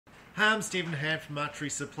I'm Stephen Hand from Archery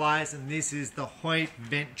Supplies, and this is the Hoyt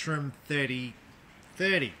Ventum 30.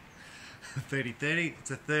 30, it's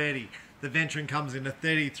a 30. The Ventum comes in a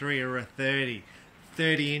 33 or a 30.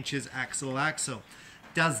 30 inches axle.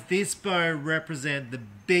 Does this bow represent the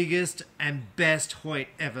biggest and best Hoyt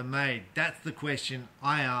ever made? That's the question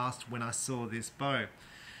I asked when I saw this bow.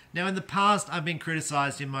 Now, in the past, I've been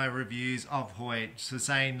criticised in my reviews of Hoyt for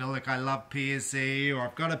saying, look, I love PSE, or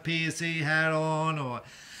I've got a PSE hat on, or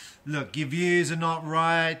look, your views are not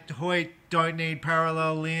right. Hoyt don't need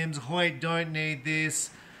parallel limbs. Hoyt don't need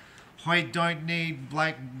this. Hoyt don't need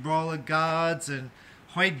black roller guards, and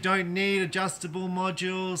Hoyt don't need adjustable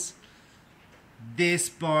modules. This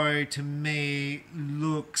bow, to me,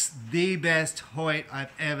 looks the best Hoyt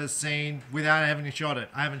I've ever seen without having shot it.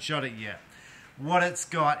 I haven't shot it yet. What it's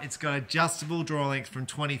got adjustable draw lengths from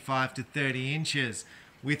 25 to 30 inches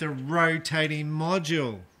with a rotating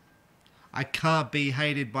module. I can't be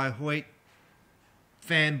hated by Hoyt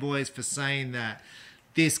fanboys for saying that.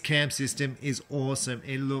 This cam system is awesome.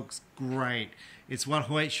 It looks great. It's what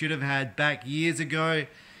Hoyt should have had back years ago.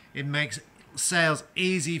 It makes sales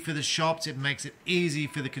easy for the shops. It makes it easy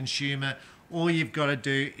for the consumer. All you've got to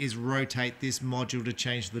do is rotate this module to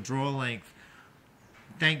change the draw length.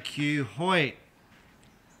 Thank you, Hoyt.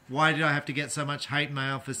 Why did I have to get so much hate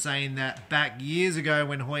mail for saying that back years ago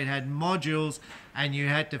when Hoyt had modules and you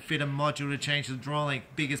had to fit a module to change the draw length?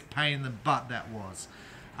 Biggest pain in the butt that was.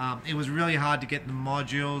 It was really hard to get the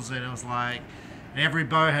modules, and it was like every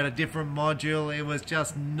bow had a different module. It was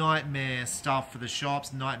just nightmare stuff for the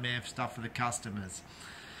shops, nightmare stuff for the customers.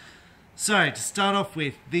 So to start off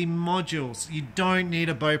with, the modules. You don't need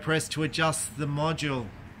a bow press to adjust the module.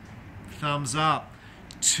 Thumbs up.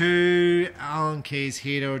 2 Allen keys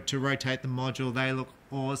here to rotate the module. They look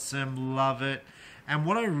awesome. Love it. And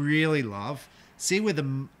what I really love, see where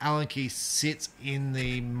the Allen key sits in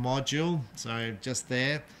the module? So just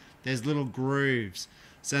there, there's little grooves.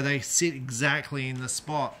 So they sit exactly in the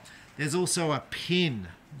spot. There's also a pin.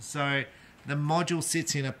 So the module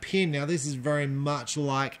sits in a pin. Now this is very much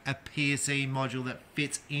like a PSE module that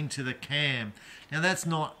fits into the cam. Now that's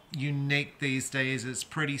not unique these days. It's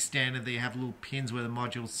pretty standard that you have little pins where the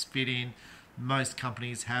modules fit in. Most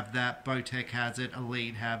companies have that. Bowtech has it.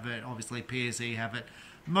 Elite have it. Obviously PSE have it.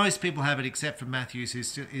 Most people have it except for Matthews, who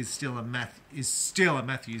is still a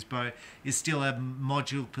Matthews bow, is still a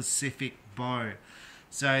module Pacific bow.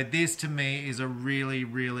 So this to me is a really,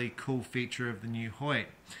 really cool feature of the new Hoyt.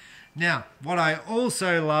 Now, what I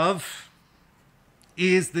also love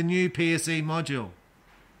is the new PSE module.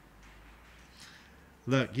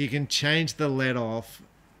 Look, you can change the lead off.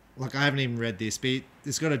 Like, I haven't even read this, but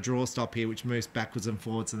it's got a draw stop here which moves backwards and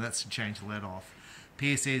forwards, and that's to change the lead off.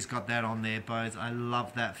 PSE's got that on their bows. I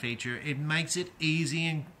love that feature. It makes it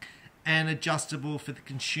easy and adjustable for the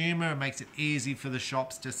consumer. It makes it easy for the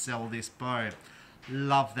shops to sell this bow.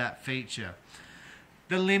 Love that feature.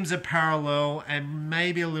 The limbs are parallel and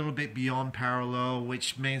maybe a little bit beyond parallel,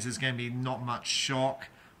 which means there's going to be not much shock,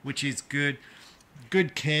 which is good.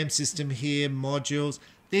 Good cam system here, modules.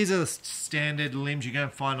 These are the standard limbs you're going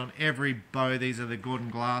to find on every bow. These are the Gordon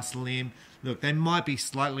Glass limb. Look, they might be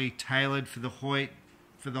slightly tailored for the Hoyt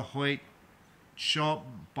shop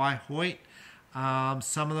by Hoyt.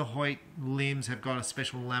 Some of the Hoyt limbs have got a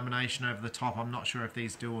special lamination over the top. I'm not sure if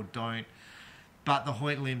these do or don't. But the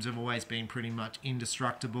Hoyt limbs have always been pretty much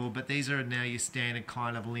indestructible. But these are now your standard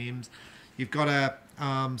kind of limbs. You've got a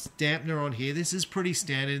dampener on here. This is pretty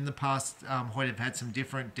standard. In the past, Hoyt have had some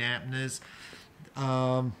different dampeners,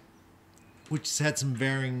 which has had some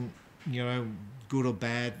varying, good or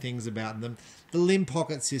bad things about them. The limb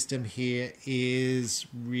pocket system here is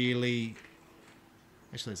really,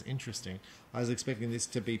 actually it's interesting. I was expecting this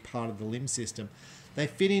to be part of the limb system. They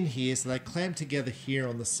fit in here, so they clamp together here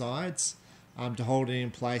on the sides to hold it in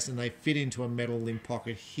place, and they fit into a metal limb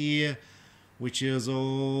pocket here, which is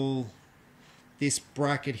all... This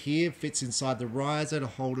bracket here fits inside the riser to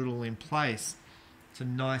hold it all in place. It's a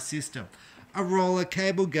nice system. A roller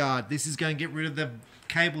cable guard. This is going to get rid of the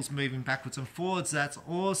cables moving backwards and forwards. That's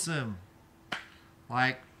awesome.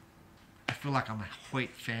 I feel like I'm a Hoyt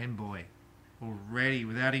fanboy already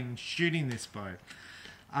without even shooting this bow.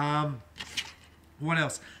 What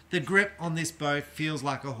else? The grip on this bow feels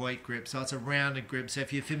like a Hoyt grip. So it's a rounded grip. So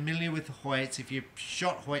if you're familiar with the Hoyts, if you've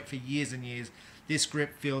shot Hoyt for years and years, this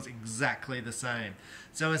grip feels exactly the same.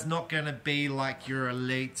 So it's not going to be like your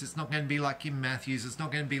Elites. It's not going to be like your Matthews. It's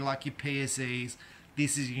not going to be like your PSEs.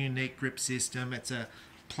 This is a unique grip system. It's a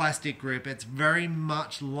plastic grip. It's very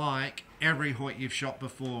much like every Hoyt you've shot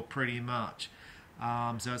before, pretty much.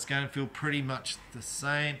 So it's going to feel pretty much the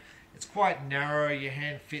same. It's quite narrow. Your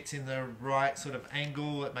hand fits in the right sort of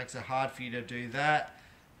angle. It makes it hard for you to do that.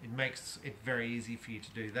 It makes it very easy for you to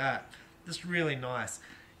do that. Just really nice.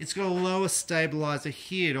 It's got a lower stabilizer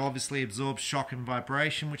here to obviously absorb shock and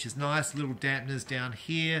vibration, which is nice. Little dampeners down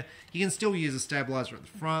here. You can still use a stabilizer at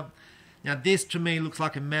the front. Now this to me looks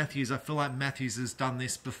like a Matthews. I feel like Matthews has done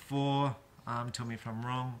this before. Tell me if I'm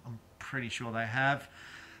wrong. I'm pretty sure they have.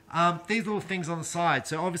 These little things on the side.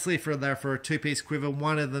 So obviously they're for a two-piece quiver.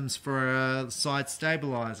 One of them's for a side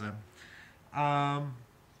stabilizer. Like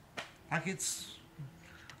it's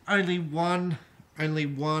only one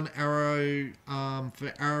arrow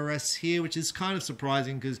for arrow rests here, which is kind of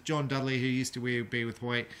surprising because John Dudley, who used to be with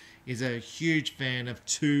Hoyt, is a huge fan of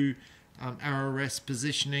two arrow rest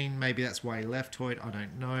positioning. Maybe that's why he left Hoyt. I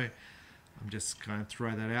don't know. I'm just going to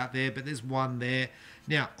throw that out there, but there's one there.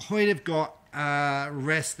 Now, Hoyt have got a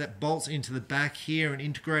rest that bolts into the back here, an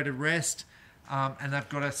integrated rest, and they've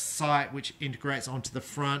got a sight which integrates onto the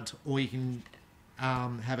front, or you can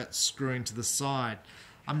have it screwing to the side.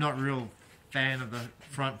 I'm not a real fan of the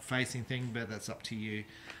front-facing thing, but that's up to you.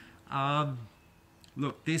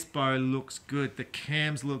 Look, this bow looks good. The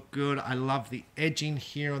cams look good. I love the edging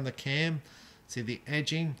here on the cam. See the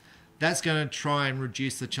edging? That's going to try and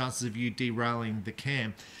reduce the chances of you derailing the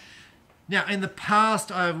cam. Now, in the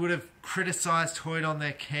past, I would have criticised Hoyt on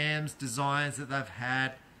their cams, designs that they've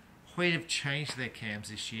had. Hoyt have changed their cams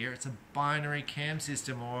this year. It's a binary cam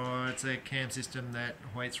system, or it's a cam system that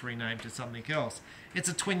Hoyt's renamed to something else. It's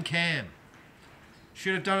a twin cam.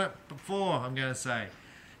 Should have done it before, I'm going to say.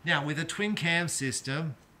 Now, with a twin cam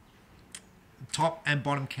system, top and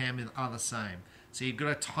bottom cam are the same. So you've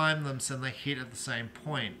got to time them so they hit at the same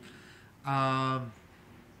point.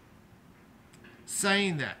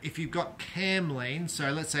 Saying that, if you've got cam lean,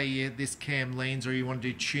 so let's say this cam leans or you want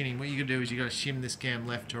to do tuning, what you're going to do is you've got to shim this cam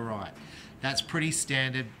left to right. That's pretty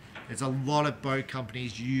standard. There's a lot of bow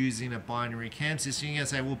companies using a binary cam system. You're going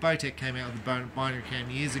to say, well, Bowtech came out with a binary cam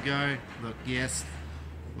years ago. Look, yes,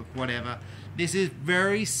 look, whatever. This is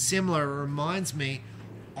very similar. It reminds me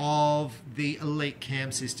of the Elite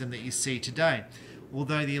cam system that you see today.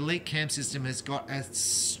 Although the Elite cam system has got a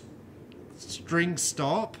string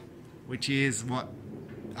stop, which is what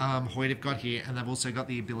Hoyt have got here, and they've also got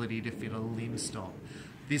the ability to fit a limb stop.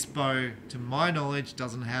 This bow, to my knowledge,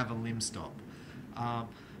 doesn't have a limb stop.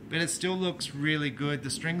 But it still looks really good. The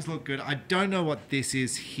strings look good. I don't know what this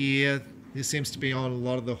is here. This seems to be on a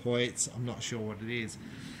lot of the Hoyts. I'm not sure what it is.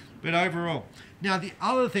 But overall. Now, the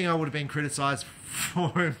other thing I would have been criticised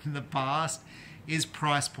for in the past is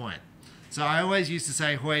price point. So I always used to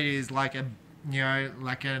say Hoyt is like a,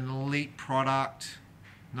 like an elite product,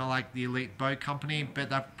 not like the Elite Bow Company, but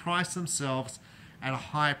they've priced themselves at a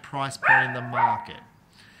high price point in the market.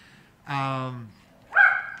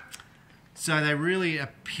 So they really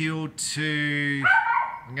appealed to,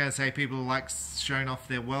 I'm going to say, people who like showing off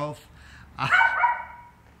their wealth.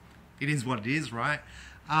 It is what it is, right?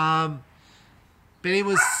 But it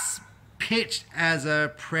was pitched as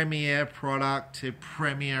a premier product to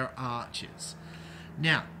premier archers.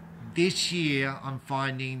 Now, this year I'm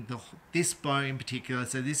finding this bow in particular,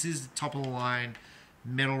 so this is the top of the line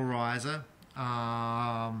metal riser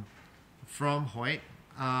from Hoyt.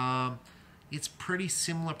 It's pretty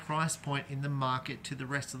similar price point in the market to the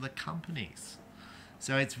rest of the companies.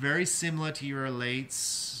 So it's very similar to your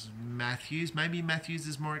Elites, Matthews. Maybe Matthews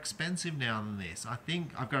is more expensive now than this. I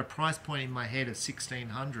think I've got a price point in my head of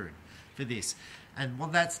 $1,600 for this. And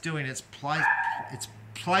what that's doing, it's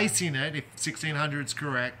placing it, if 1,600 is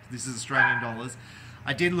correct, this is Australian dollars.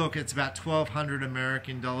 I did look, it's about 1,200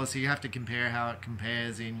 American dollars, so you have to compare how it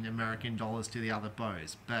compares in American dollars to the other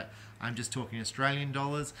bows. But I'm just talking Australian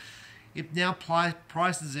dollars. It now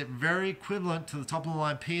prices it very equivalent to the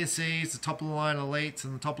top-of-the-line PSEs, the top-of-the-line Elites,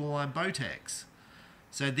 and the top-of-the-line Bowtechs.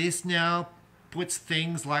 So this now puts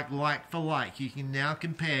things like for like. You can now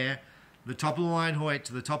compare the top-of-the-line Hoyt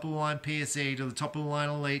to the top-of-the-line PSE to the top-of-the-line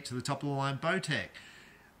Elite to the top-of-the-line Bowtech.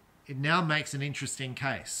 It now makes an interesting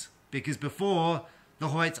case. Because before, the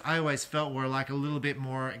Hoyts I always felt were like a little bit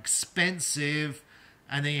more expensive,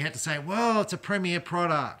 and then you had to say, well, it's a premier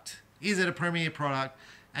product. Is it a premier product?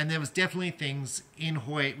 And there was definitely things in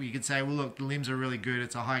Hoyt where you could say, well, look, the limbs are really good.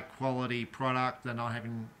 It's a high-quality product. They're not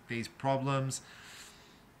having these problems.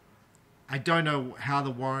 I don't know how the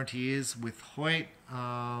warranty is with Hoyt.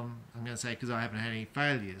 I'm going to say because I haven't had any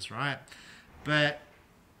failures, right? But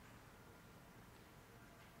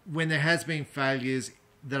when there has been failures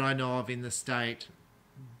that I know of in the state,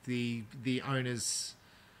 the owners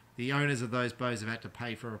of those bows have had to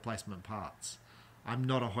pay for replacement parts. I'm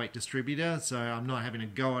not a Hoyt distributor, so I'm not having a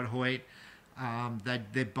go at Hoyt.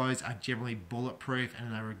 Their bows are generally bulletproof,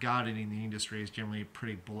 and they're regarded in the industry as generally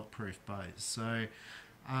pretty bulletproof bows. So,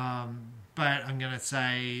 but I'm going to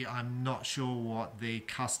say I'm not sure what the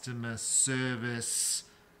customer service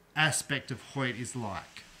aspect of Hoyt is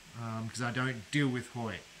like, because I don't deal with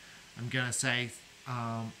Hoyt. I'm going to say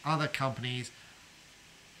other companies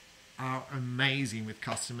are amazing with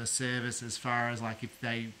customer service, as far as like if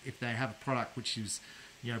they have a product which is,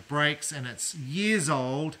 you know, breaks and it's years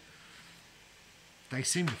old, they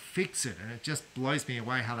seem to fix it, and it just blows me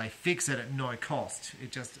away how they fix it at no cost.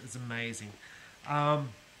 It just is amazing.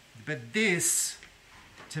 But this,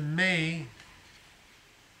 to me,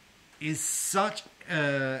 is such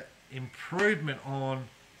an improvement on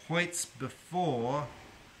Hoyt's before.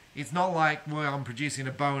 It's not like, well, I'm producing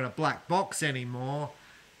a bow in a black box anymore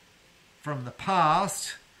from the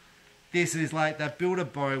past. This is like they build a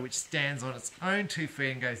bow which stands on its own 2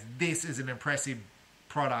 feet and goes, this is an impressive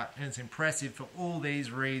product, and it's impressive for all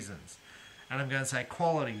these reasons. And I'm going to say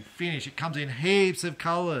quality, finish. It comes in heaps of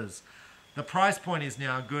colors. The price point is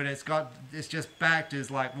now good. It's just backed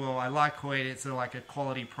as like, well, I like Hoyt. It's like a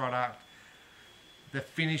quality product. The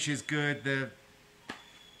finish is good.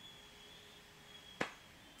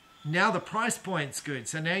 Now the price point's good.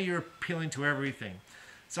 So now you're appealing to everything.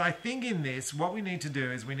 So I think in this, what we need to do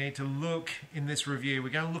is we need to look in this review. We're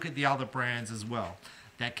going to look at the other brands as well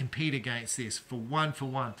that compete against this for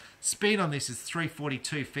one. Speed on this is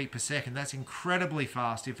 342 feet per second. That's incredibly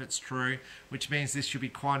fast if it's true, which means this should be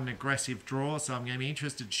quite an aggressive draw. So I'm going to be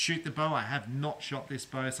interested to shoot the bow. I have not shot this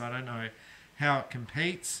bow, so I don't know how it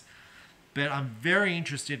competes. But I'm very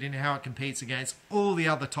interested in how it competes against all the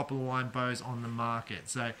other top-of-the-line bows on the market.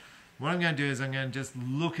 So what I'm going to do is I'm going to just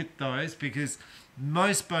look at those, because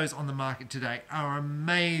most bows on the market today are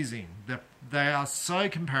amazing. They are so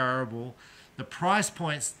comparable. The price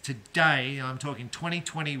points today, I'm talking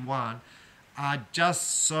 2021, are just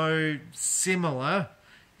so similar,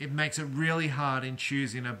 it makes it really hard in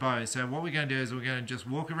choosing a bow. So what we're going to do is we're going to just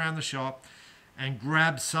walk around the shop and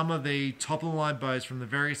grab some of the top-of-the-line bows from the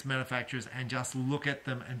various manufacturers and just look at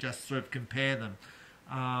them and just sort of compare them.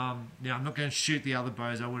 Now, I'm not going to shoot the other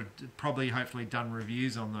bows. I would have probably, hopefully, done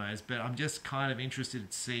reviews on those, but I'm just kind of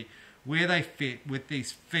interested to see where they fit with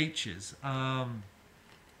these features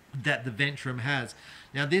that the Ventum has.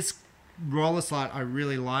 Now, this roller slide I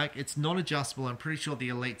really like. It's not adjustable. I'm pretty sure the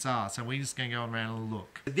Elites are, so we're just going to go around and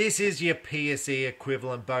look. This is your PSE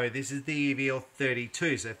equivalent bow. This is the EVL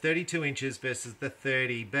 32, so 32 inches versus the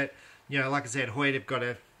 30. But, you know, like I said, Hoyt have got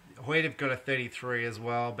a 33 as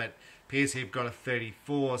well, but PSE have got a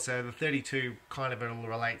 34, so the 32 kind of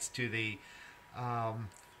relates to the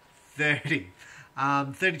 30.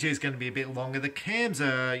 32 is going to be a bit longer. The cams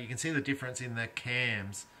are, you can see the difference in the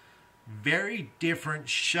cams. Very different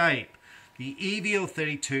shape. The EVL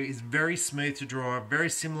 32 is very smooth to draw, very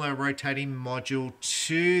similar rotating module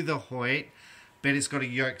to the Hoyt, but it's got a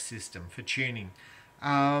yoke system for tuning.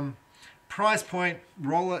 Price point,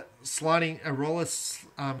 roller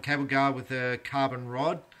cable guard with a carbon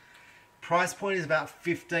rod. Price point is about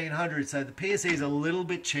 $1,500, so the PSE is a little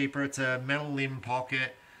bit cheaper. It's a metal limb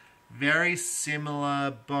pocket. Very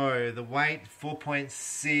similar bow. The weight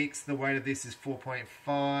 4.6. The weight of this is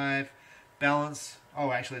 4.5. Balance.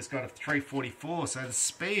 Oh, actually, it's got a 344. So the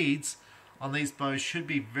speeds on these bows should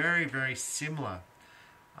be very, very similar.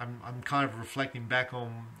 I'm kind of reflecting back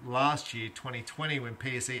on last year, 2020, when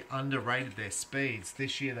PSE underrated their speeds.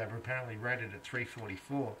 This year they've apparently rated at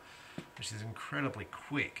 344, which is incredibly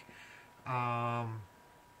quick.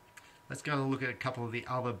 Let's go and look at a couple of the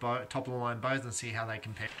other top-of-the-line bows and see how they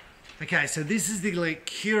compare. Okay, so this is the Elite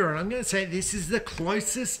Cure, and I'm going to say this is the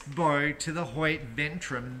closest bow to the Hoyt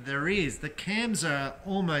Ventum there is. The cams are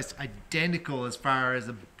almost identical as far as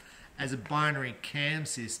a binary cam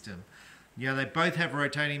system. You know, they both have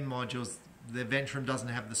rotating modules. The Ventum doesn't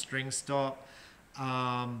have the string stop,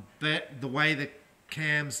 but the way the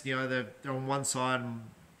cams, you know, they're on one side, and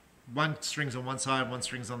one string's on one side, one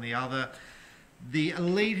string's on the other. The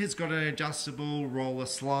Elite has got an adjustable roller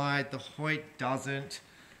slide. The Hoyt doesn't.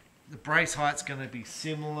 The brace height's going to be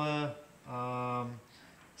similar.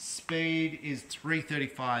 Speed is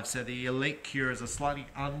 335, so the Elite Cure is a slightly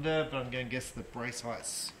under, but I'm going to guess the brace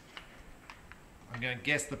height's.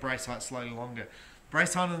 Slightly longer.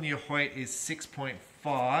 Brace height on your Hoyt is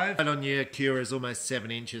 6.5. And on your Cure is almost 7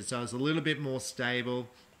 inches, so it's a little bit more stable.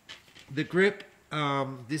 The grip,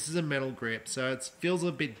 this is a metal grip, so it feels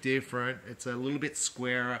a bit different. It's a little bit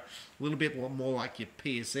squarer, a little bit more like your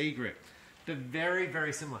PSE grip. But very,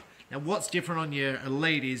 very similar. Now, what's different on your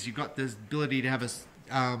Elite is you've got this ability to have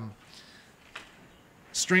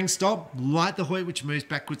string stop, like the Hoyt, which moves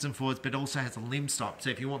backwards and forwards, but also has a limb stop. So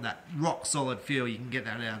if you want that rock solid feel, you can get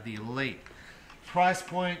that out of the Elite. Price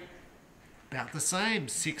point, about the same,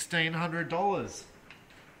 $1,600.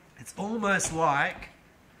 It's almost like,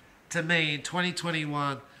 to me, in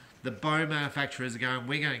 2021, the bow manufacturers are going,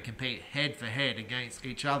 we're going to compete head for head against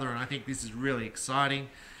each other. And I think this is really exciting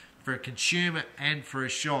for a consumer and for a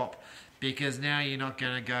shop, because now you're not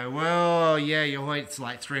going to go, well, yeah, your Hoyt's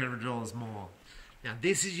like $300 more. Now,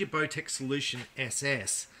 this is your Bowtech Solution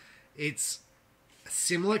SS. It's a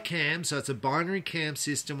similar cam, so it's a binary cam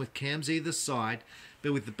system with cams either side,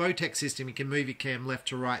 but with the Bowtech system, you can move your cam left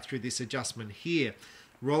to right through this adjustment here.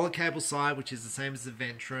 Roller cable side, which is the same as the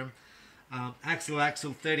Ventum.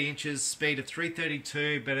 Axle, 30 inches, speed of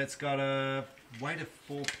 332, but it's got a weight of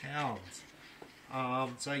 4 pounds.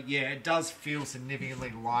 So yeah, it does feel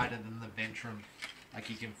significantly lighter than the Ventum. Like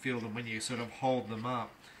you can feel them when you sort of hold them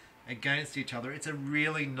up against each other. It's a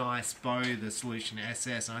really nice bow, the Solution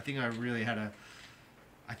SS, and I think I really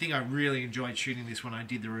enjoyed shooting this when I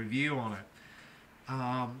did the review on it.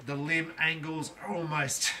 The limb angles are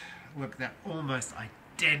almost, look, they're almost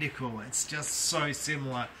identical. It's just so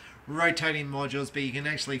similar. Rotating modules, but you can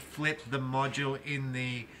actually flip the module in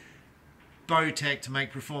the Bowtech to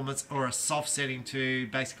make performance, or a soft setting to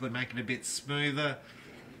basically make it a bit smoother.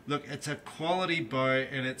 Look, it's a quality bow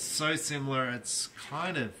and it's so similar, it's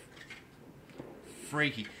kind of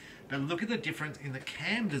freaky. But look at the difference in the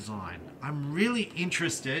cam design. I'm really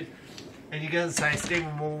interested. And you're going to say,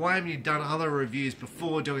 Stephen, well, why haven't you done other reviews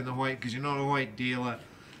before doing the Hoyt? Because you're not a Hoyt dealer,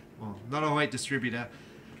 well, not a Hoyt distributor.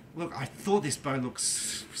 Look, I thought this bow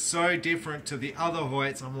looks so different to the other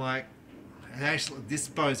Hoyts. I'm like, actually, this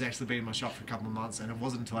bow's actually been in my shop for a couple of months, and it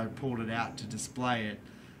wasn't until I pulled it out to display it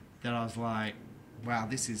that I was like, wow,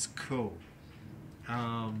 this is cool.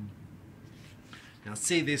 Now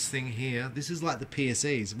see this thing here, this is like the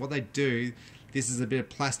PSEs. What they do, this is a bit of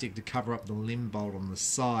plastic to cover up the limb bolt on the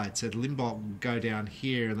side. So the limb bolt will go down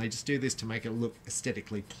here, and they just do this to make it look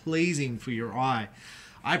aesthetically pleasing for your eye.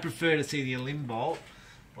 I prefer to see the limb bolt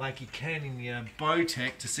like you can in your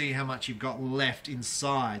Bowtech to see how much you've got left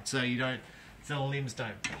inside, so you don't, so the limbs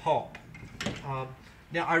don't pop.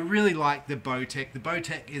 Now I really like the Bowtech. The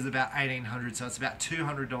Bowtech is about $1,800, so it's about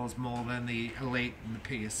 $200 more than the Elite and the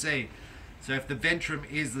PSC. So if the Ventum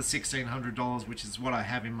is the $1,600, which is what I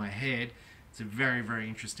have in my head, it's a very, very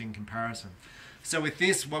interesting comparison. So with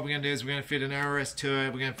this, what we're going to do is we're going to fit an RS to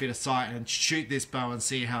it, we're going to fit a sight and shoot this bow and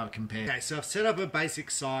see how it compares. Okay, so I've set up a basic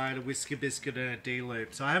sight, a whisker biscuit and a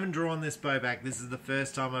D-loop. So I haven't drawn this bow back. This is the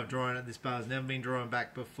first time I've drawn it. This bow has never been drawn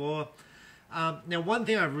back before. Now one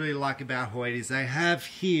thing I really like about Hoyt is they have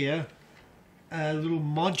here a little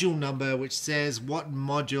module number which says what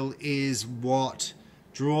module is what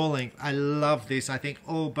draw length. I love this. I think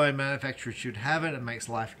all bow manufacturers should have it. It makes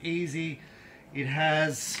life easy. It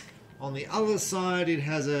has, on the other side, it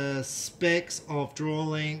has a specs of draw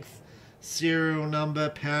length, serial number,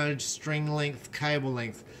 poundage, string length, cable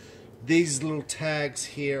length. These little tags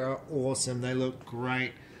here are awesome. They look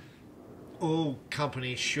great. All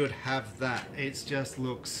companies should have that. It just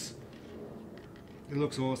looks, it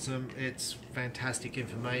looks awesome. It's fantastic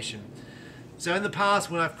information. So in the past,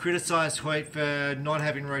 when I've criticised Hoyt for not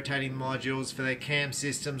having rotating modules for their cam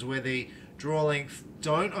systems where the draw length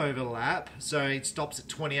don't overlap, so it stops at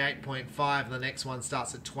 28.5 and the next one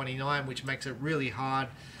starts at 29, which makes it really hard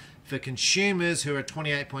for consumers who are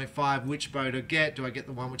 28.5 which bow to get. Do I get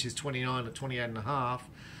the one which is 29 or 28.5?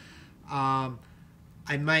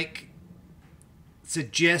 I make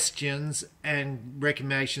suggestions and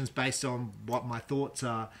recommendations based on what my thoughts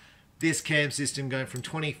are. This cam system going from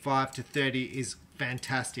 25 to 30 is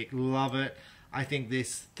fantastic. Love it. I think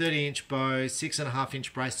this 30-inch bow,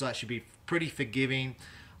 6.5-inch brace sight should be pretty forgiving.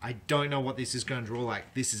 I don't know what this is going to draw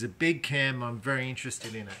like. This is a big cam. I'm very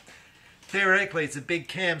interested in it. Theoretically, it's a big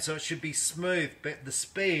cam, so it should be smooth, but the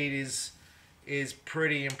speed is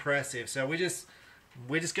pretty impressive. So we're just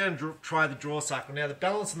going to try the draw cycle. Now the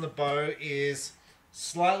balance on the bow is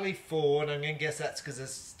slightly forward. I'm going to guess that's because there's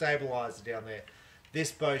a stabilizer down there. This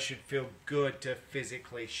bow should feel good to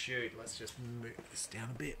physically shoot. Let's just move this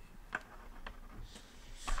down a bit.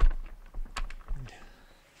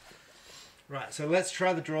 Right, so let's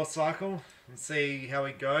try the draw cycle and see how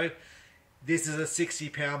we go. This is a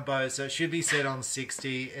 60-pound bow, so it should be set on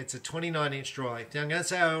 60. It's a 29-inch draw length. Now I'm going to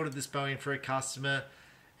say I ordered this bow in for a customer,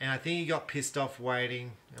 and I think he got pissed off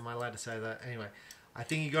waiting. Am I allowed to say that? Anyway, I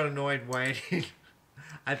think he got annoyed waiting.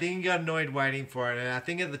 I think he got annoyed waiting for it, and I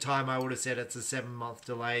think at the time I would have said it's a 7-month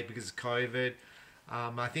delay because of COVID.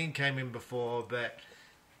 I think it came in before, but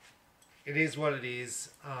it is what it is.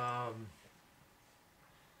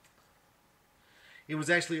 it was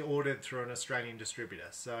actually ordered through an Australian distributor.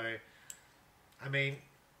 So, I mean,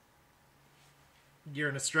 you're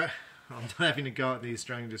an Australian. I'm not having to go at the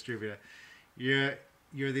Australian distributor. You're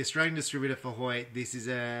the Australian distributor for Hoyt. This is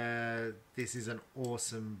an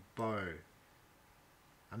awesome bow.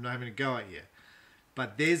 I'm not having to go at you.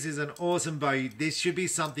 But this is an awesome bow. This should be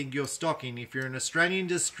something you're stocking. If you're an Australian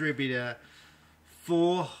distributor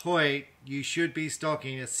for Hoyt, you should be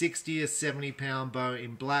stocking a 60 or 70 pound bow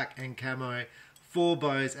in black and camo. 4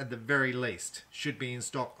 bows at the very least should be in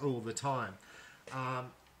stock all the time.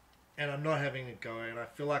 And I'm not having a go, and I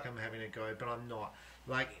feel like I'm having a go, but I'm not.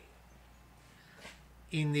 Like,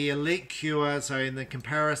 in the Elite Cure, so in the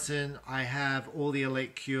comparison, I have all the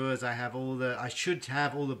Elite Cures, I should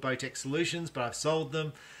have all the Bowtech solutions, but I've sold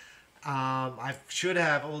them. I should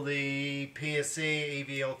have all the PSC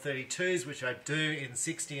EVL 32s, which I do in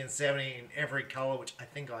 60 and 70 in every color, which I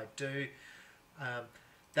think I do.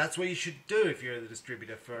 That's what you should do if you're the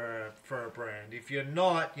distributor for a brand. If you're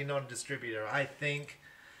not a distributor. I think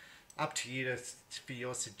up to you for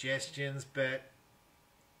your suggestions, but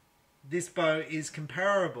this bow is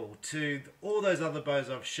comparable to all those other bows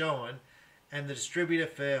I've shown, and the distributor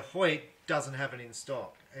for Hoyt doesn't have it in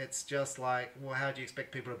stock. It's just like, well, how do you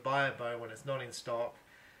expect people to buy a bow when it's not in stock,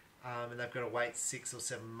 and they've got to wait 6 or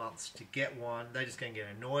 7 months to get one? They're just going to get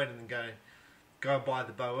annoyed and go and buy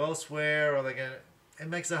the bow elsewhere, or it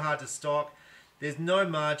makes it hard to stock. There's no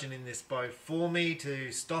margin in this bow for me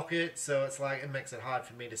to stock it, so it's like it makes it hard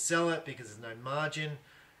for me to sell it because there's no margin.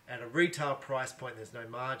 At a retail price point, there's no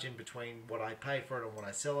margin between what I pay for it and what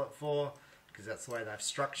I sell it for, because that's the way they've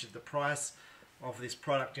structured the price of this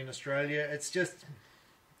product in Australia. It's just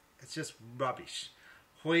rubbish.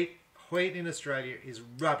 Hoyt in Australia is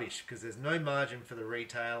rubbish because there's no margin for the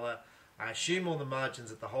retailer. I assume all the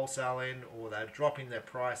margins at the wholesale end, or they're dropping their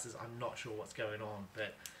prices. I'm not sure what's going on,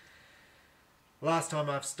 but last time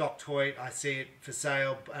I've stocked Hoyt, I see it for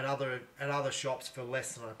sale at other shops for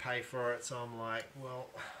less than I pay for it. So I'm like, well,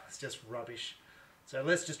 it's just rubbish. So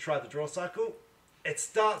let's just try the draw cycle. The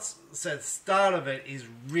start of it is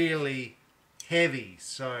really heavy.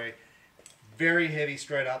 So very heavy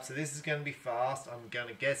straight up. So this is going to be fast, I'm going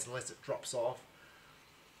to guess, unless it drops off.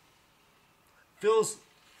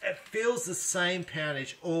 It feels the same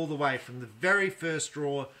poundage all the way from the very first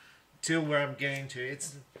draw till where I'm getting to.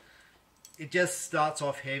 It just starts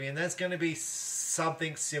off heavy, and that's going to be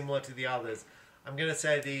something similar to the others. I'm going to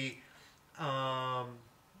say the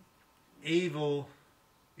EVL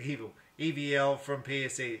from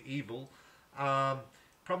PSE,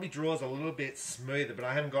 probably draws a little bit smoother, but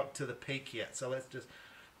I haven't got to the peak yet. So let's just...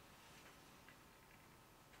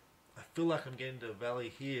 I feel like I'm getting to a valley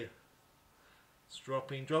here. It's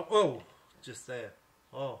dropping, drop. Oh, just there.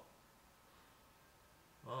 Oh.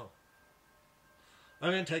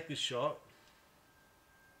 I'm going to take this shot.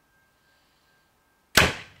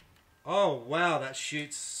 Oh, wow, that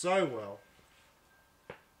shoots so well.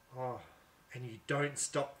 Oh, and you don't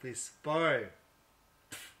stock this bow.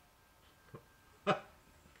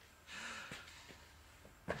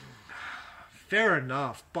 Fair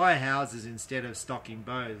enough. Buy houses instead of stocking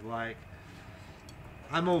bows. Like,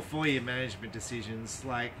 I'm all for your management decisions.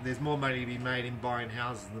 Like, there's more money to be made in buying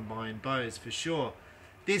houses than buying bows, for sure.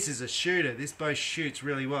 This is a shooter. This bow shoots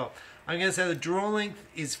really well. I'm going to say the draw length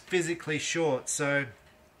is physically short, so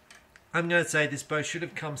I'm going to say this bow should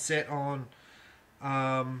have come set on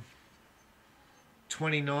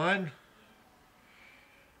 29.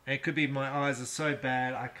 And it could be my eyes are so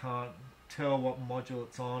bad I can't tell what module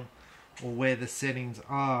it's on or where the settings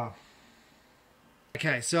are.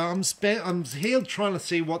 Okay, so I'm here trying to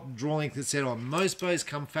see what draw length is set on. Most bows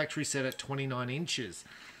come factory set at 29 inches.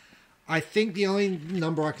 I think the only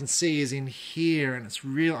number I can see is in here, and it's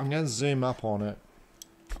real. I'm going to zoom up on it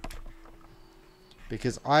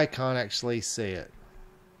because I can't actually see it.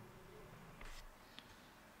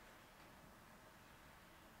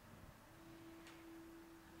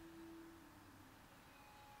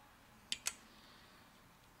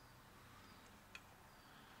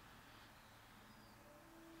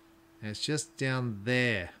 And it's just down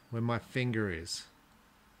there where my finger is.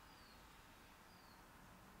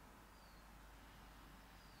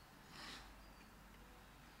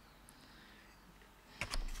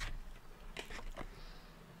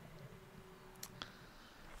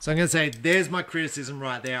 So I'm going to say, there's my criticism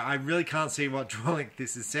right there. I really can't see what draw length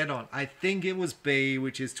this is set on. I think it was B,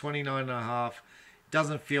 which is 29.5. It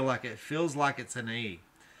doesn't feel like it. It feels like it's an E.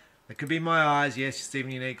 It could be my eyes. Yes, Stephen,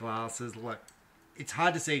 you need glasses. Look, it's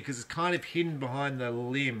hard to see because it's kind of hidden behind the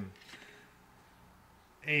limb.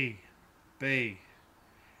 E, B.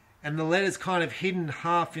 And the letter's kind of hidden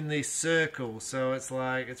half in this circle, so it's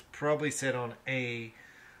like, it's probably set on E.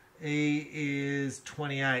 E is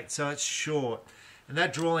 28, so it's short. And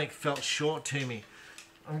that draw length felt short to me.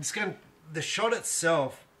 I'm just going to, the shot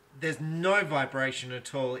itself, there's no vibration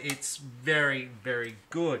at all. It's very, very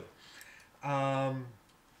good. So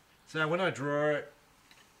when I draw it,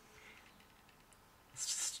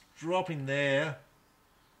 it's dropping there.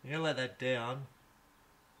 I'm going to let that down.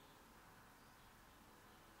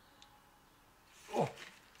 Oh,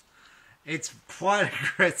 it's quite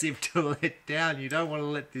aggressive to let down. You don't want to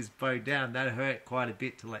let this bow down. That hurt quite a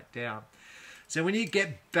bit to let down. So when you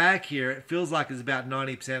get back here, it feels like it's about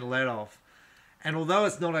 90% let off. And although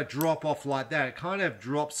it's not a drop off like that, it kind of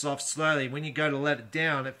drops off slowly. When you go to let it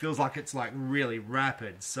down, it feels like it's like really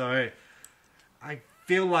rapid. So I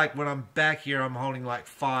feel like when I'm back here, I'm holding like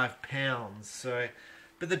 5 pounds. So,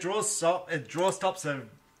 but the draw stops are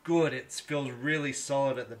good. It feels really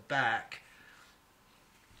solid at the back.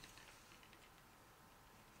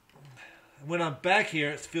 When I'm back here,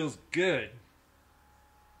 it feels good.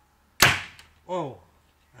 Oh,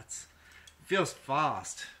 it feels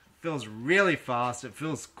fast. It feels really fast. It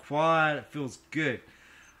feels quiet. It feels good.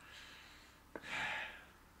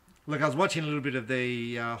 Look, I was watching a little bit of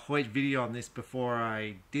the Hoyt video on this before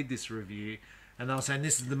I did this review, and they were saying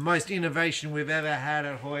this is the most innovation we've ever had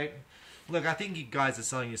at Hoyt. Look, I think you guys are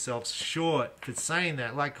selling yourselves short for saying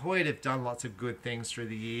that. Like, Hoyt have done lots of good things through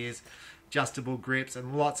the years, adjustable grips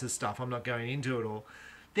and lots of stuff. I'm not going into it all.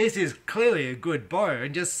 This is clearly a good bow,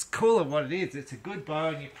 and just call it what it is. It's a good bow,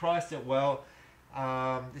 and you priced it well.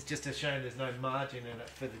 It's just a shame there's no margin in it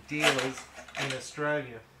for the dealers in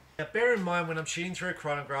Australia. Now, bear in mind when I'm shooting through a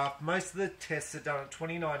chronograph, most of the tests are done at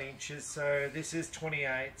 29 inches, so this is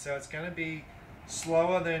 28, so it's going to be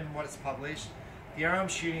slower than what it's published. The arrow I'm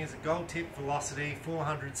shooting is a gold tip velocity,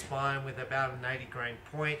 400 spine with about an 80 grain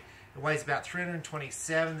point. It weighs about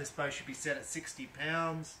 327. This bow should be set at 60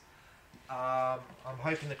 pounds. I'm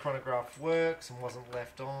hoping the chronograph works and wasn't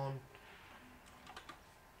left on.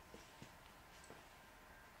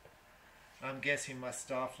 I'm guessing my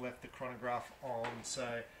staff left the chronograph on,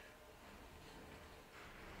 so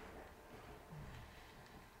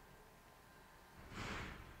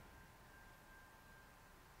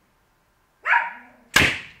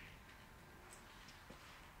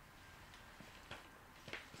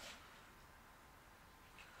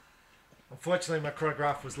unfortunately, my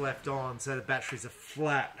chronograph was left on, so the batteries are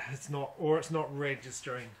flat. It's not, or it's not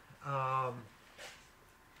registering.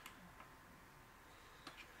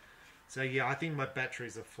 So yeah, I think my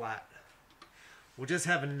batteries are flat. We'll just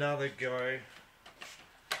have another go.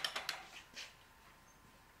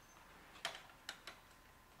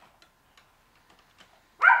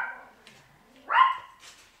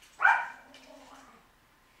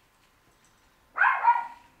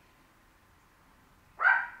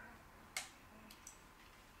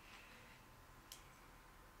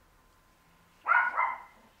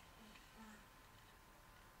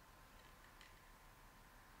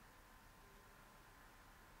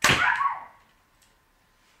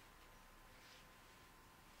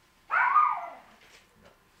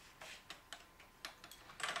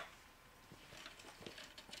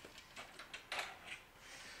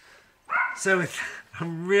 So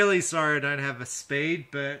I'm really sorry I don't have a speed,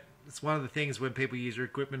 but it's one of the things when people use your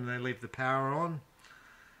equipment and they leave the power on.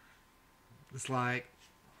 It's like,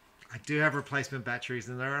 I do have replacement batteries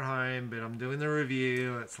and they're at home, but I'm doing the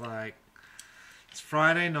review. It's like, it's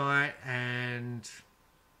Friday night and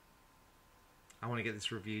I want to get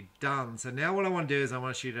this review done. So now what I want to do is I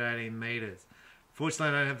want to shoot at 18 meters. Fortunately,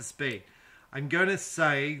 I don't have the speed. I'm going to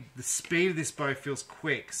say the speed of this bow feels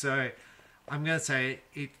quick. So I'm going to say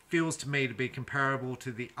it feels to me to be comparable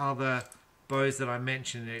to the other bows that I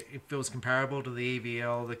mentioned. It feels comparable to the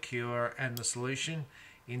EVL, the Cure, and the Solution.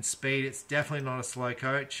 In speed, it's definitely not a slow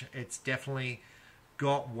coach. It's definitely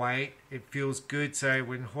got weight. It feels good. So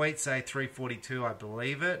when Hoyt say 342, I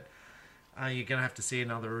believe it. You're going to have to see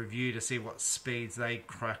another review to see what speeds they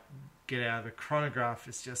get out of the chronograph.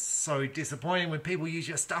 It's just so disappointing when people use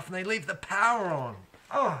your stuff and they leave the power on.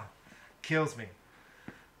 Oh, kills me.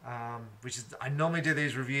 Which is, I normally do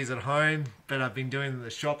these reviews at home, but I've been doing them at the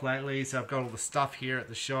shop lately, so I've got all the stuff here at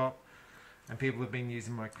the shop, and people have been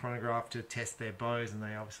using my chronograph to test their bows, and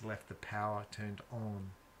they obviously left the power turned on.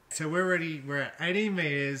 So we're at 18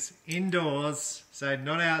 meters indoors, so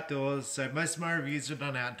not outdoors. So most of my reviews are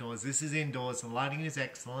done outdoors. This is indoors. The lighting is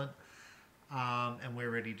excellent, and we're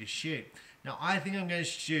ready to shoot. Now I think I'm going to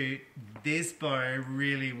shoot this bow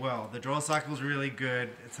really well. The draw cycle is really good.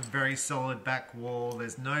 It's a very solid back wall.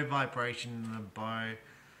 There's no vibration in the bow.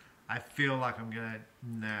 I feel like I'm going to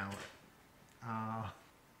nail it.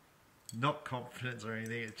 not confidence or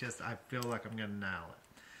anything. It's just I feel like I'm going to nail it.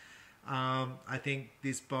 I think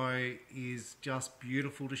this bow is just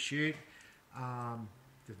beautiful to shoot.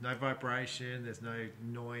 There's no vibration, there's no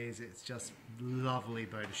noise. It's just lovely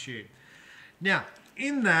bow to shoot. Now,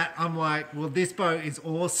 in that, I'm like, well, this bow is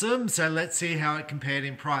awesome, so let's see how it compared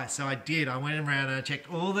in price. So I did. I went around and I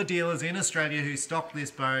checked all the dealers in Australia who stock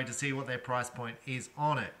this bow to see what their price point is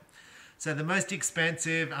on it. So the most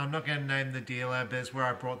expensive, I'm not going to name the dealer, but it's where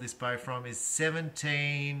I brought this bow from, is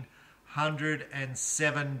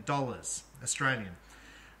 $1,707 Australian.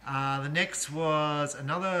 The next was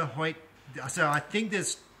another Hoyt. So I think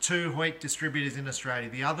there's 2 Hoyt distributors in Australia.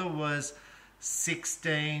 The other was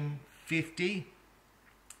 1650.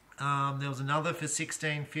 There was another for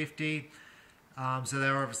 1650. So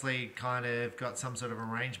they were obviously kind of got some sort of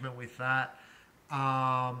arrangement with that.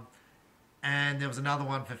 And there was another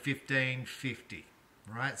one for 1550,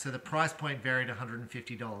 right? So the price point varied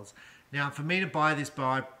 $150. Now, for me to buy this bow,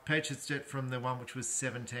 I purchased it from the one which was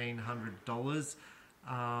 $1,700.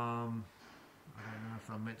 I don't know if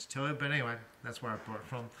I'm meant to tell you, but anyway, that's where I bought it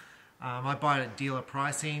from. I bought it at dealer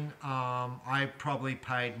pricing. I probably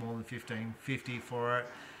paid more than $1,550 for it.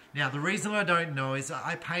 Now, the reason I don't know is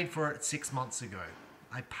I paid for it 6 months ago.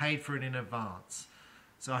 I paid for it in advance.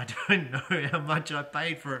 So I don't know how much I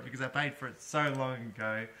paid for it because I paid for it so long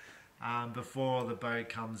ago before the bow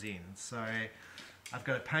comes in. So I've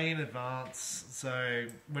got to pay in advance. So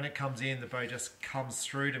when it comes in, the bow just comes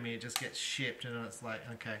through to me. It just gets shipped and it's like,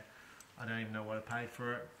 okay, I don't even know what I paid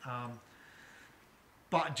for it.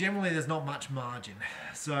 But generally there's not much margin.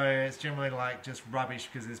 So it's generally like just rubbish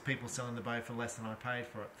because there's people selling the bow for less than I paid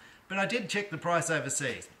for it. But I did check the price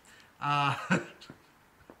overseas.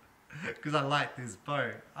 Because I like this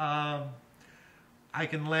bow. I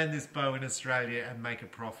can land this bow in Australia and make a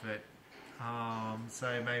profit.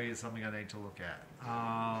 So maybe it's something I need to look at.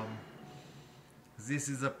 This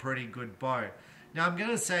is a pretty good bow. Now I'm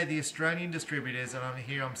going to say the Australian distributors, and I'm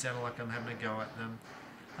sounding like I'm having a go at them.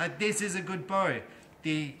 This is a good bow.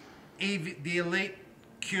 The Elite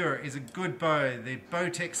Cure is a good bow. The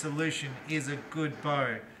Bowtech Solution is a good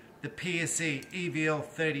bow. The PSC EVL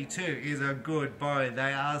 32 is a good bow.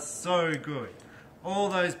 They are so good. All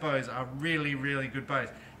those bows are really, really good bows.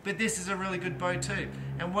 But this is a really good bow too.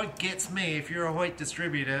 And what gets me, if you're a Hoyt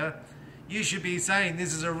distributor, you should be saying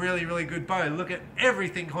this is a really, really good bow. Look at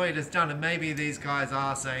everything Hoyt has done. And maybe these guys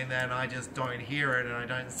are saying that and I just don't hear it and I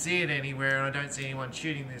don't see it anywhere and I don't see anyone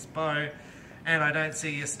shooting this bow and I don't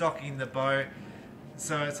see you stocking the bow.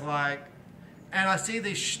 So it's like, and I see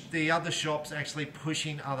the other shops actually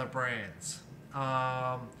pushing other brands.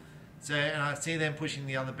 And I see them pushing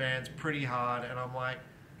the other brands pretty hard, and I'm like,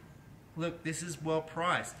 look, this is well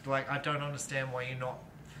priced. Like, I don't understand why you're not.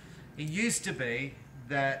 It used to be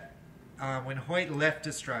that when Hoyt left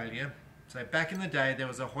Australia, so back in the day, there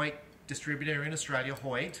was a Hoyt distributor in Australia,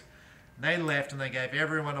 Hoyt. They left and they gave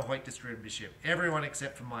everyone a Hoyt distributorship. Everyone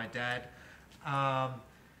except for my dad.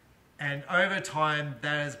 And over time,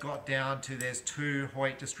 that has got down to there's 2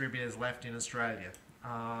 Hoyt distributors left in Australia.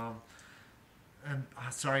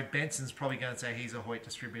 Sorry, Benson's probably going to say he's a Hoyt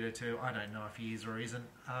distributor too. I don't know if he is or isn't.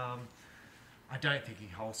 I don't think he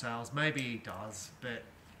wholesales. Maybe he does, but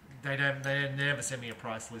they never send me a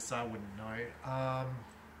price list, so I wouldn't know. I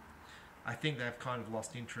think they've kind of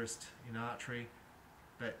lost interest in archery.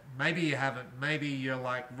 But maybe you haven't. Maybe you're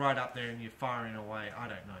like right up there and you're firing away. I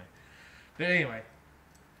don't know. But anyway.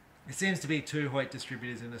 It seems to be 2 Hoyt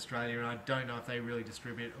distributors in Australia, and I don't know if they really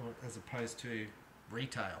distribute or as opposed to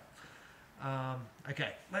retail.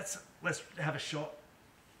 Okay, let's have a shot.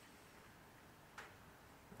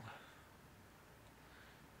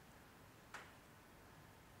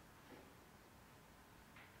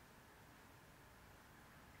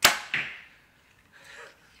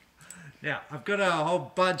 Now, I've got a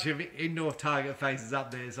whole bunch of indoor target faces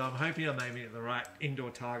up there, so I'm hoping I'm aiming at the right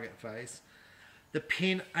indoor target face. The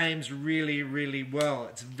pin aims really, really well.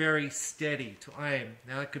 It's very steady to aim.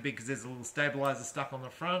 Now, that could be because there's a little stabilizer stuck on the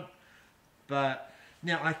front. But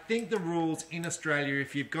now, I think the rules in Australia,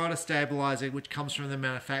 if you've got a stabilizer which comes from the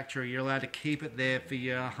manufacturer, you're allowed to keep it there for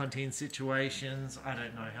your hunting situations. I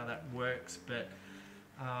don't know how that works, but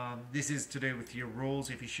this is to do with your rules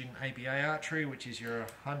if you're shooting ABA archery, which is your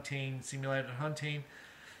hunting, simulated hunting.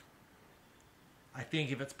 I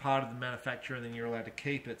think if it's part of the manufacturer, then you're allowed to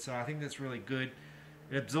keep it. So I think that's really good.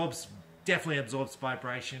 It definitely absorbs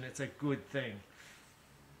vibration. It's a good thing.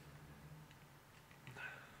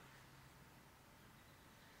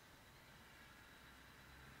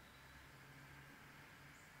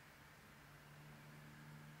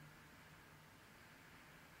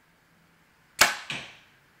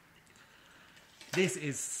 This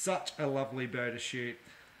is such a lovely bow to shoot.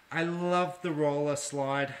 I love the roller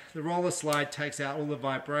slide. The roller slide takes out all the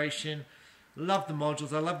vibration. Love the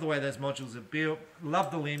modules. I love the way those modules are built.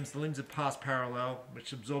 Love the limbs. The limbs are pass parallel,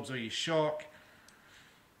 which absorbs all your shock.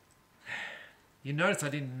 You notice I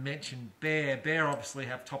didn't mention Bear. Bear obviously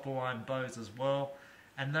have top-of-line bows as well,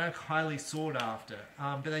 and they're highly sought after.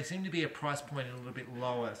 But they seem to be a price point a little bit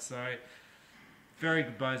lower, so very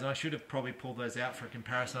good bows. And I should have probably pulled those out for a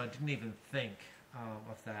comparison. I didn't even think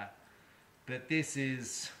of that. But this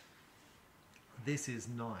is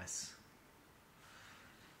nice.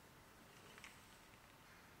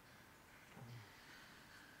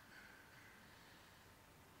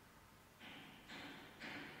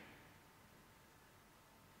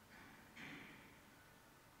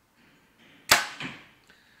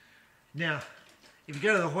 Now, if you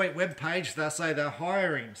go to the Hoyt webpage, they'll say they're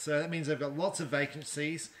hiring. So that means they've got lots of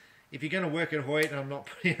vacancies. If you're going to work at Hoyt, and I'm not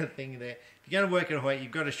putting a thing there, if you're going to work at Hoyt,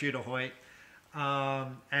 you've got to shoot a Hoyt.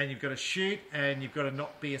 And you've got to shoot, and you've got to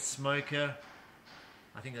not be a smoker.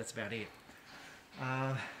 I think that's about it.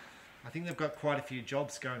 I think they've got quite a few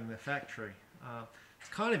jobs going in the factory. It's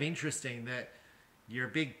kind of interesting that you're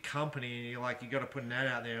a big company and you've got to put an ad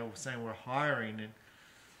out there saying we're hiring, and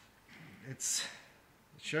it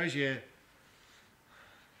shows you,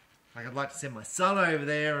 like, I'd like to send my son over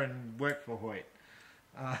there and work for Hoyt,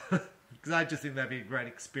 because I just think that'd be a great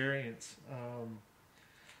experience.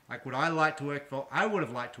 Like, would I like to work for, I would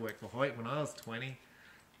have liked to work for Hoyt when I was 20,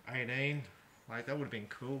 18, like, that would have been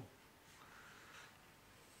cool.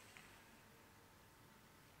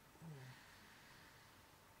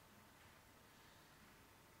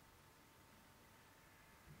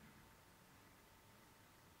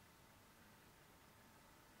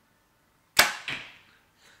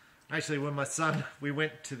 Actually, when my son, we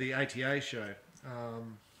went to the ATA show,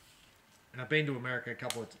 and I've been to America a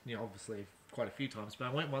couple of, obviously quite a few times, but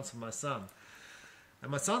I went once with my son.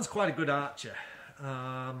 And my son's quite a good archer.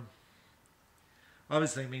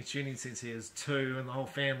 Obviously, been shooting since he was 2, and the whole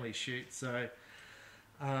family shoots. So,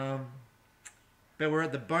 but we're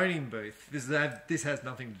at the boning booth. This has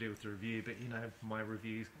nothing to do with the review, but my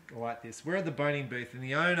reviews are like this. We're at the boning booth, and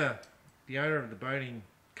the owner of the boning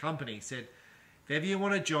company said, if ever you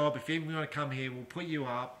want a job, if ever you want to come here, we'll put you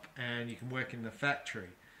up and you can work in the factory.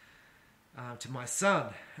 To my son.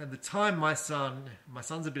 At the time, my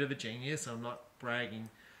son's a bit of a genius, so I'm not bragging,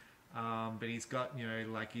 but he's got,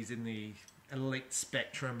 he's in the elite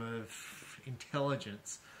spectrum of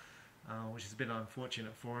intelligence, which is a bit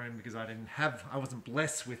unfortunate for him because I wasn't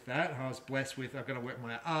blessed with that. I was blessed with, I've got to work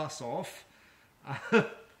my ass off.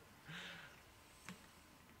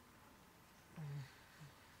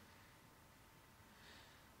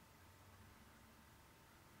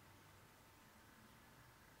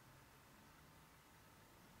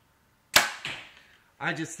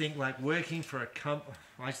 I just think working for a company,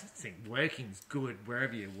 I just think working's good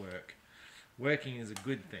wherever you work. Working is a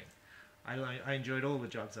good thing. I enjoyed all the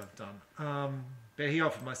jobs I've done. But he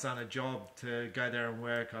offered my son a job to go there and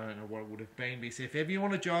work. I don't know what it would have been, but he said, if ever you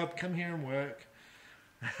want a job, come here and work.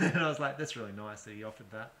 And I was like, that's really nice that he offered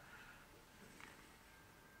that.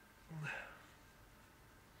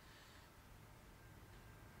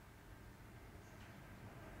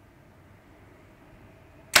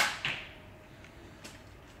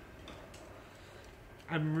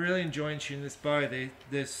 I'm really enjoying shooting this bow.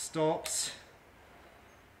 The stops,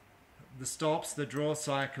 the draw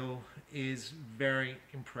cycle is very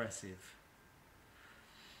impressive.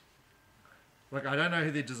 Like, I don't know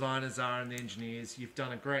who the designers are and the engineers. You've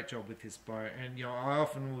done a great job with this bow, and I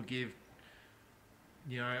often will give,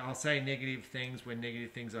 I'll say negative things when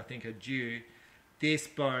negative things I think are due. This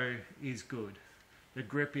bow is good. The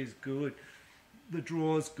grip is good. The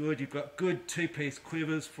draw is good. You've got good 2-piece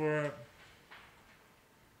quivers for it.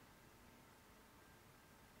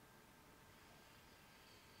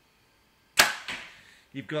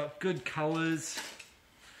 You've got good colours.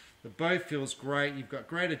 The bow feels great. You've got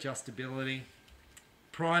great adjustability.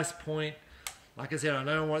 Price point. Like I said, I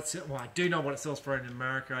do know what it sells for in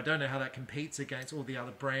America. I don't know how that competes against all the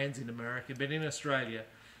other brands in America. But in Australia,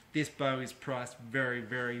 this bow is priced very,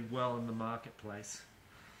 very well in the marketplace.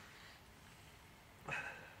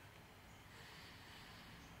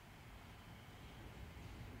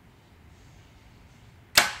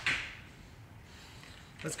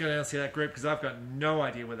 Let's go down and see that group, because I've got no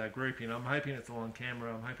idea where they're grouping. I'm hoping it's all on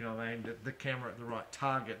camera. I'm hoping I've aimed at the camera at the right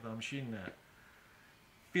target that I'm shooting at.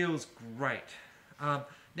 Feels great. Now,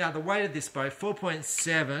 the weight of this bow,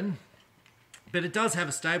 4.7, but it does have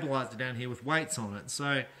a stabilizer down here with weights on it.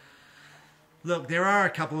 So Look, there are a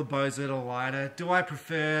couple of bows that are lighter. Do I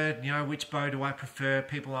prefer, which bow do I prefer?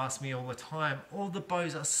 People ask me all the time. All the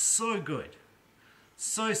bows are so good.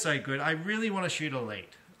 So, so good. I really want to shoot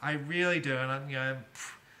Elite. I really do. And,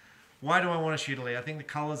 why do I want to shoot Elite? I think the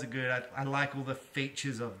colors are good. I like all the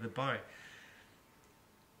features of the bow.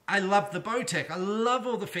 I love the Bowtech. I love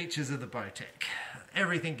all the features of the Bowtech.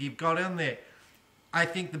 Everything you've got in there. I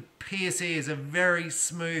think the PSE is a very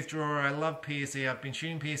smooth drawer. I love PSE. I've been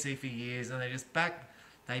shooting PSE for years, and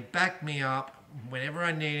they back me up. Whenever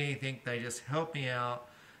I need anything, they just help me out.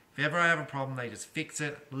 If ever I have a problem, they just fix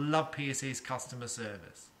it. Love PSE's customer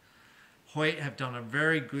service. Hoyt have done a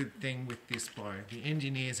very good thing with this bow. The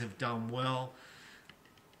engineers have done well.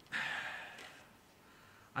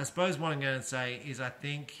 I suppose what I'm going to say is I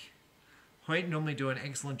think Hoyt normally do an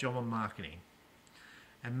excellent job on marketing.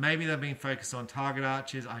 And maybe they've been focused on target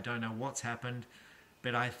archers. I don't know what's happened.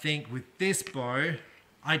 But I think with this bow,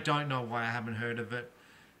 I don't know why I haven't heard of it.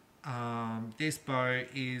 This bow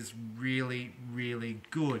is really, really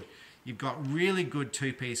good. You've got really good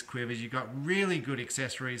two-piece quivers. You've got really good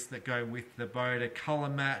accessories that go with the bow to colour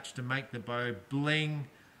match, to make the bow bling.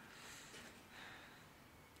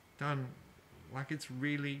 Done like it's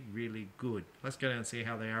really, really good. Let's go down and see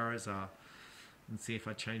how the arrows are and see if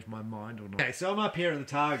I change my mind or not. Okay, so I'm up here at the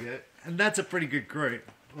target, and that's a pretty good group.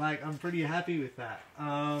 Like, I'm pretty happy with that.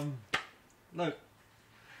 Look,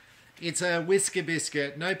 it's a whisker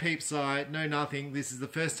biscuit, no peep sight, no nothing. This is the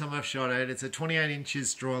first time I've shot it. It's a 28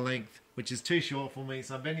 inches draw length, which is too short for me,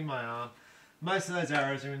 so I'm bending my arm. Most of those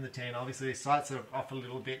arrows are in the 10. Obviously, the sights are off a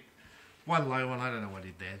little bit. One low one, I don't know what I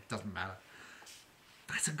did there. It doesn't matter.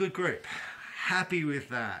 That's a good group. Happy with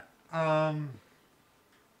that.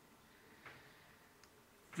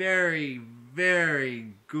 Very,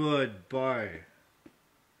 very good bow.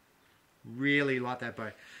 Really like that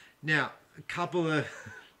bow. Now, a couple of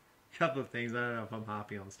things. I don't know if I'm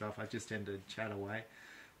harping on stuff. I just tend to chat away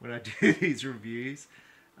when I do these reviews.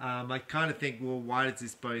 I kind of think, well, why does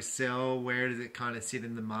this bow sell? Where does it kind of sit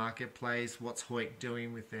in the marketplace? What's Hoyt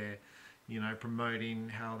doing with their, promoting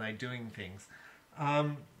how they're doing things?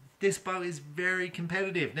 This bow is very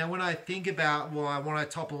competitive. Now, when I think about, well, I want a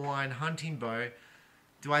top-of-the-line hunting bow,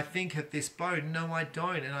 do I think of this bow? No, I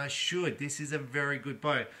don't, and I should. This is a very good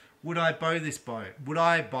bow. Would I bow this bow? Would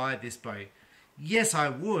I buy this bow? Yes, I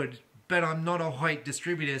would, but I'm not a Hoyt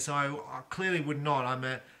distributor, so I clearly would not. I'm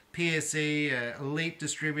a PSE, Elite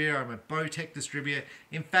distributor, I'm a Bowtech distributor.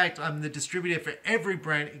 In fact, I'm the distributor for every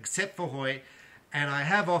brand except for Hoyt, and I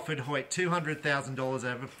have offered Hoyt $200,000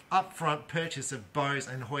 over upfront purchase of bows,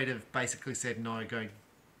 and Hoyt have basically said, no, go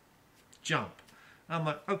jump. I'm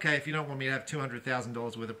like, okay, if you don't want me to have $200,000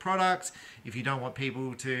 worth of products, if you don't want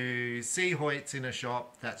people to see Hoyts in a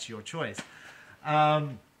shop, that's your choice.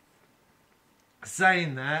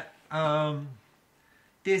 Saying that,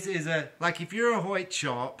 this is if you're a Hoyt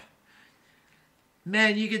shop,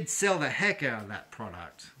 man, you could sell the heck out of that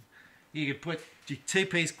product. You could put your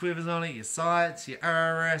two-piece quivers on it, your sights, your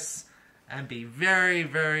RRS, and be very,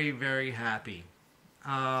 very, very happy.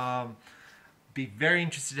 Be very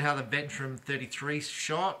interested in how the Ventum 33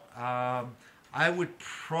 shot. I would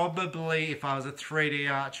probably, if I was a 3D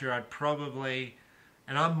archer,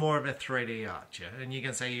 and I'm more of a 3D archer, and you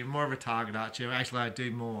can say you're more of a target archer. Actually, I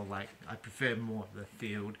do more, I prefer more the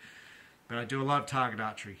field, but I do a lot of target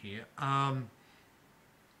archery here.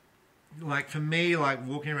 For me,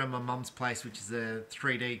 walking around my mum's place, which is a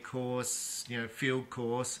 3D course, field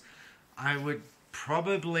course, I would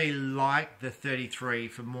probably like the 33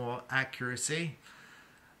 for more accuracy.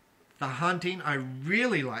 The hunting, I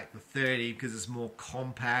really like the 30 because it's more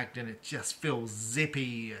compact and it just feels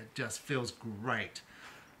zippy. It just feels great.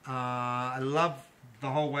 I love the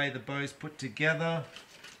whole way the bow's put together.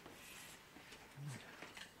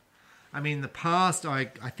 I mean, in the past, I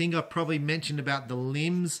think I've probably mentioned about the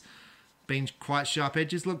limbs being quite sharp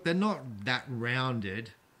edges. Look, they're not that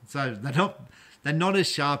rounded, so they're not as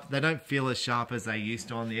sharp. They don't feel as sharp as they used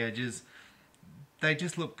to on the edges. They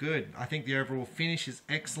just look good. I think the overall finish is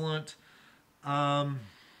excellent. Look,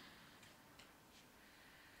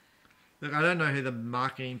 I don't know who the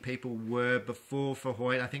marketing people were before for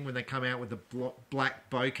Hoyt. I think when they come out with the black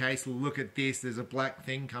bow case, look at this. There's a black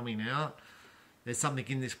thing coming out. There's something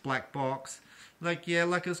in this black box.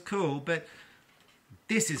 It's cool, but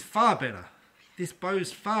this is far better. This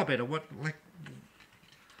bow's far better.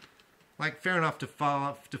 Fair enough to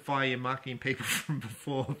fire your marketing people from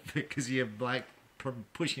before because you're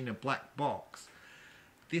pushing a black box.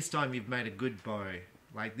 This time you've made a good bow.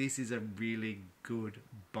 This is a really good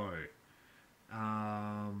bow.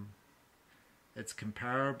 It's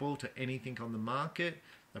comparable to anything on the market.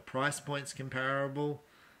 The price point's comparable.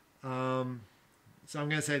 So I'm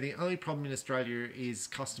going to say the only problem in Australia is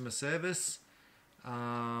customer service.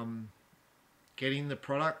 Getting the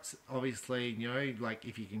product, obviously, you know, like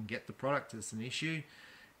if you can get the product, it's an issue.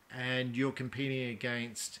 And you're competing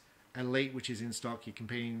against Elite, which is in stock. You're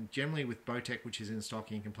competing generally with Bowtech, which is in stock.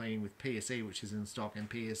 And you're competing with PSE, which is in stock. And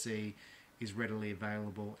PSE is readily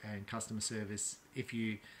available. And customer service, if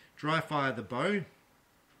you dry fire the bow,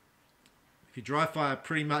 if you dry fire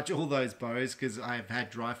pretty much all those bows, because I've had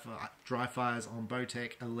dry fires on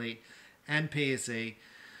Bowtech, Elite, and PSE.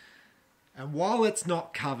 And while it's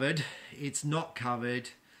not covered,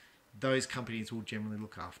 those companies will generally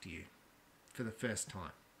look after you for the first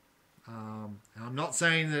time. And I'm not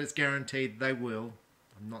saying that it's guaranteed they will.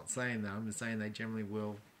 I'm not saying that. I'm just saying they generally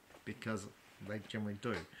will because they generally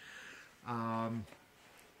do.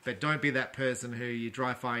 But don't be that person who you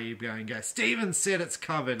dry fire, you go and go, Steven said it's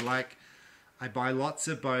covered. Like, I buy lots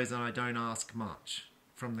of bows and I don't ask much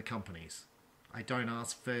from the companies. I don't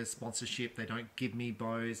ask for sponsorship. They don't give me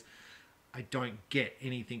bows. I don't get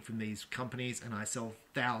anything from these companies, and I sell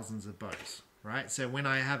thousands of bows, right? So when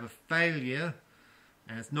I have a failure,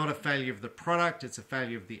 and it's not a failure of the product, it's a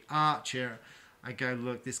failure of the archer, I go,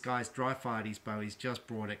 look, this guy's dry fired his bow, he's just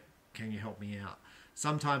brought it, can you help me out?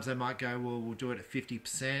 Sometimes they might go, well, we'll do it at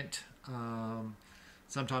 50%.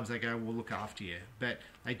 Sometimes they go, we'll look after you. But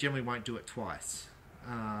they generally won't do it twice.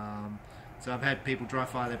 So I've had people dry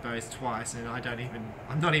fire their bows twice, and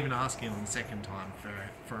I'm not even asking them the second time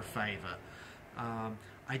for a favour.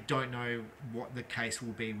 I don't know what the case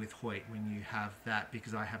will be with Hoyt when you have that,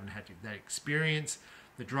 because I haven't had that experience.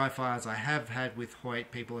 The dry fires I have had with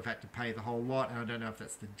Hoyt, people have had to pay the whole lot, and I don't know if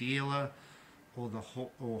that's the dealer or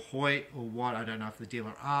Hoyt or what. I don't know if the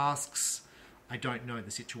dealer asks. I don't know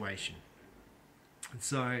the situation. And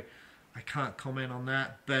so I can't comment on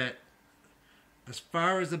that, but as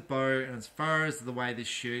far as the bow and as far as the way this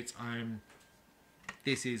shoots,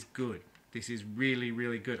 this is good. This is really,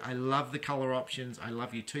 really good. I love the color options. I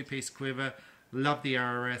love your two-piece quiver. Love the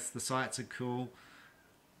RRS. The sights are cool.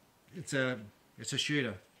 It's a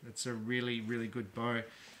shooter. It's a really, really good bow.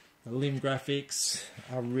 The limb graphics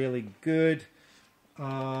are really good.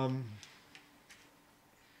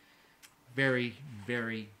 Very,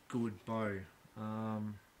 very good bow.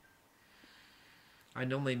 I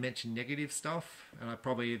normally mention negative stuff, and I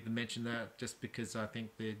probably mention that just because I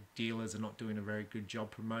think the dealers are not doing a very good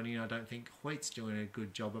job promoting it. I don't think Hoyt's doing a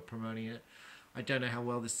good job of promoting it. I don't know how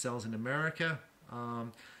well this sells in America. I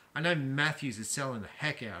know Matthews is selling the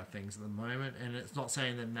heck out of things at the moment, and it's not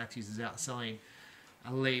saying that Matthews is outselling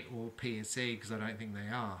Elite or PSE, because I don't think they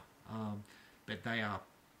are. But they are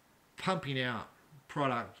pumping out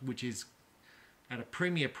product which is at a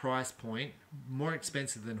premier price point, more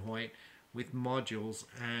expensive than Hoyt, with modules,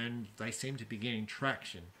 and they seem to be getting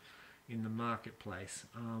traction in the marketplace.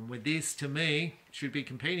 With this, to me, should be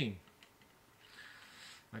competing.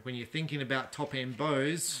 Like when you're thinking about top-end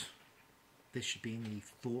bows, this should be in the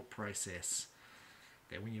thought process.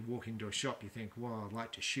 That when you walk into a shop, you think, wow, I'd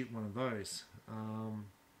like to shoot one of those.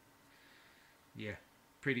 Yeah,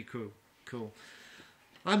 pretty cool.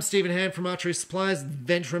 I'm Stephen Hand from Archery Supplies,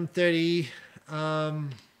 Ventum 30.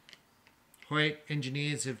 Hoyt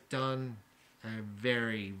engineers have done a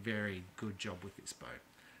very, very good job with this bow.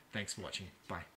 Thanks for watching. Bye.